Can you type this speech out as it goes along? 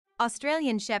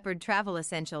Australian Shepherd Travel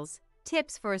Essentials,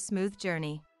 Tips for a Smooth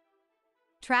Journey.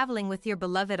 Traveling with your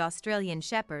beloved Australian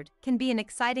Shepherd can be an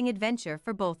exciting adventure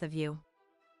for both of you.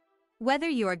 Whether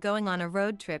you are going on a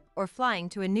road trip or flying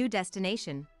to a new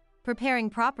destination, preparing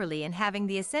properly and having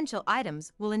the essential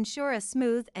items will ensure a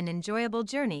smooth and enjoyable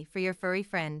journey for your furry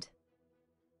friend.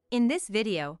 In this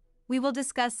video, we will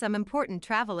discuss some important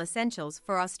travel essentials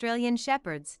for Australian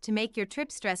Shepherds to make your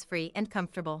trip stress-free and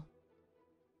comfortable.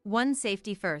 1.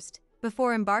 Safety first.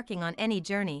 Before embarking on any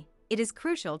journey, it is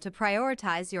crucial to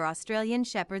prioritize your Australian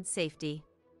Shepherd's safety.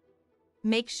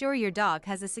 Make sure your dog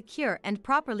has a secure and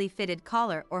properly fitted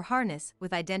collar or harness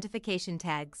with identification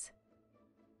tags.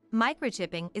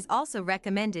 Microchipping is also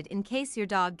recommended in case your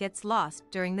dog gets lost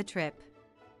during the trip.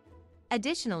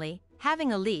 Additionally,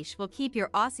 having a leash will keep your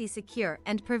Aussie secure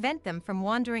and prevent them from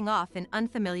wandering off in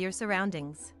unfamiliar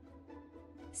surroundings.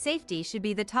 Safety should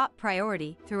be the top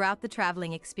priority throughout the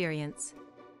traveling experience.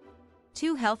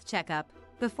 2. Health checkup.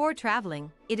 Before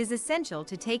traveling, it is essential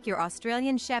to take your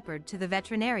Australian Shepherd to the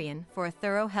veterinarian for a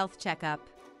thorough health checkup.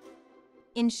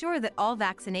 Ensure that all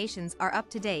vaccinations are up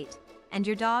to date and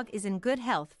your dog is in good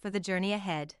health for the journey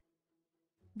ahead.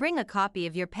 Bring a copy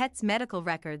of your pet's medical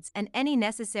records and any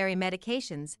necessary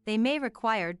medications they may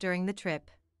require during the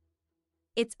trip.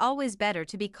 It's always better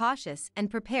to be cautious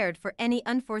and prepared for any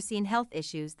unforeseen health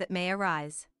issues that may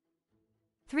arise.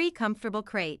 3. Comfortable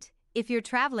crate. If you're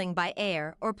traveling by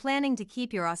air or planning to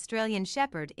keep your Australian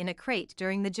Shepherd in a crate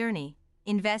during the journey,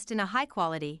 invest in a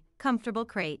high-quality, comfortable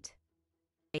crate.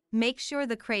 Make sure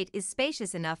the crate is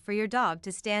spacious enough for your dog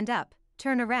to stand up,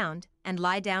 turn around, and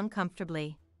lie down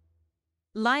comfortably.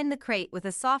 Line the crate with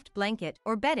a soft blanket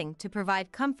or bedding to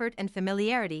provide comfort and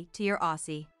familiarity to your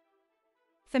Aussie.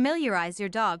 Familiarize your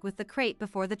dog with the crate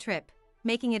before the trip,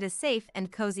 making it a safe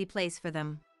and cozy place for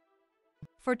them.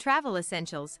 For travel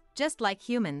essentials, just like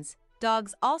humans,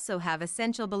 dogs also have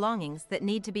essential belongings that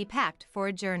need to be packed for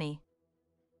a journey.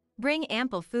 Bring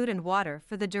ample food and water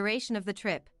for the duration of the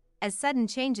trip, as sudden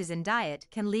changes in diet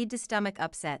can lead to stomach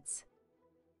upsets.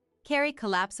 Carry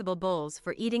collapsible bowls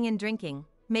for eating and drinking,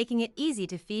 making it easy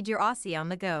to feed your Aussie on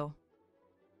the go.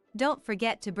 Don't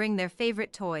forget to bring their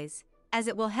favorite toys, as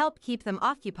it will help keep them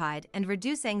occupied and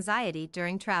reduce anxiety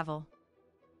during travel.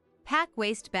 Pack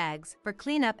waste bags for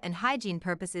cleanup and hygiene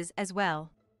purposes as well.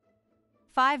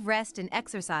 5. Rest and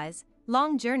exercise.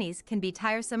 Long journeys can be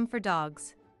tiresome for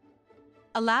dogs.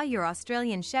 Allow your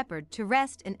Australian Shepherd to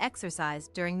rest and exercise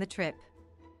during the trip.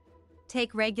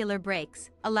 Take regular breaks,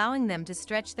 allowing them to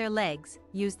stretch their legs,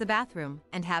 use the bathroom,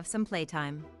 and have some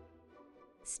playtime.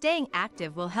 Staying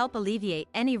active will help alleviate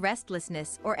any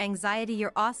restlessness or anxiety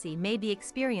your Aussie may be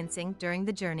experiencing during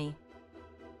the journey.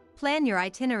 Plan your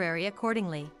itinerary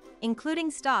accordingly,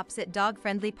 including stops at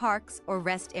dog-friendly parks or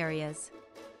rest areas.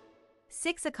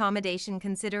 6. Accommodation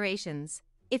considerations.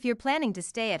 If you're planning to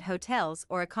stay at hotels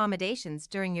or accommodations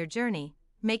during your journey,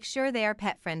 make sure they are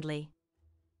pet-friendly.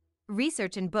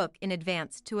 Research and book in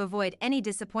advance to avoid any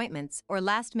disappointments or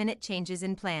last-minute changes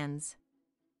in plans.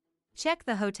 Check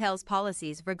the hotel's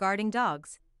policies regarding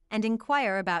dogs and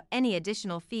inquire about any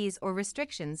additional fees or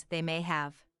restrictions they may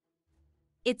have.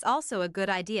 It's also a good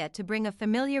idea to bring a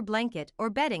familiar blanket or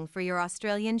bedding for your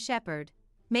Australian Shepherd,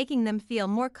 making them feel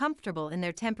more comfortable in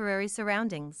their temporary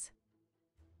surroundings.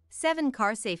 7.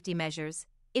 Car safety measures.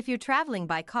 If you're traveling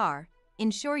by car,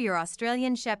 ensure your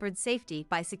Australian Shepherd's safety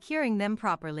by securing them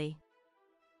properly.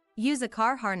 Use a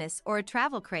car harness or a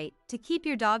travel crate to keep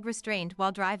your dog restrained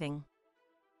while driving.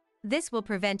 This will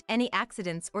prevent any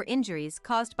accidents or injuries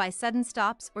caused by sudden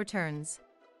stops or turns.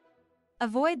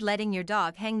 Avoid letting your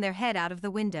dog hang their head out of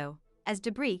the window, as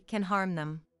debris can harm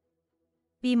them.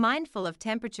 Be mindful of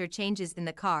temperature changes in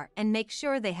the car and make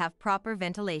sure they have proper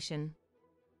ventilation.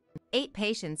 8.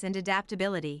 Patience and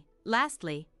adaptability.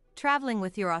 Lastly, traveling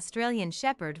with your Australian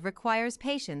Shepherd requires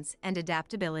patience and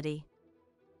adaptability.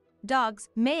 Dogs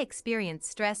may experience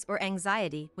stress or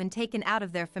anxiety when taken out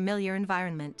of their familiar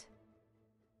environment.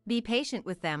 Be patient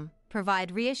with them,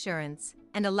 provide reassurance,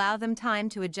 and allow them time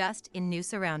to adjust in new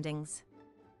surroundings.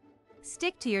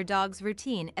 Stick to your dog's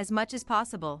routine as much as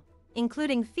possible,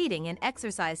 including feeding and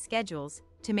exercise schedules,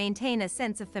 to maintain a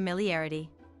sense of familiarity.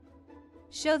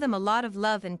 Show them a lot of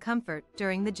love and comfort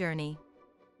during the journey.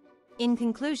 In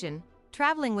conclusion,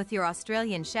 traveling with your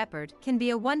Australian Shepherd can be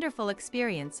a wonderful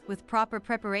experience with proper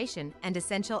preparation and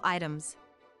essential items.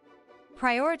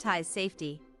 Prioritize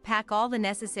safety, pack all the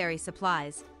necessary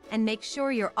supplies, and make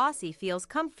sure your Aussie feels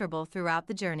comfortable throughout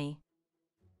the journey.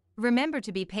 Remember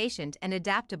to be patient and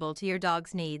adaptable to your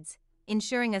dog's needs,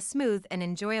 ensuring a smooth and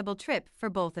enjoyable trip for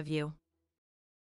both of you.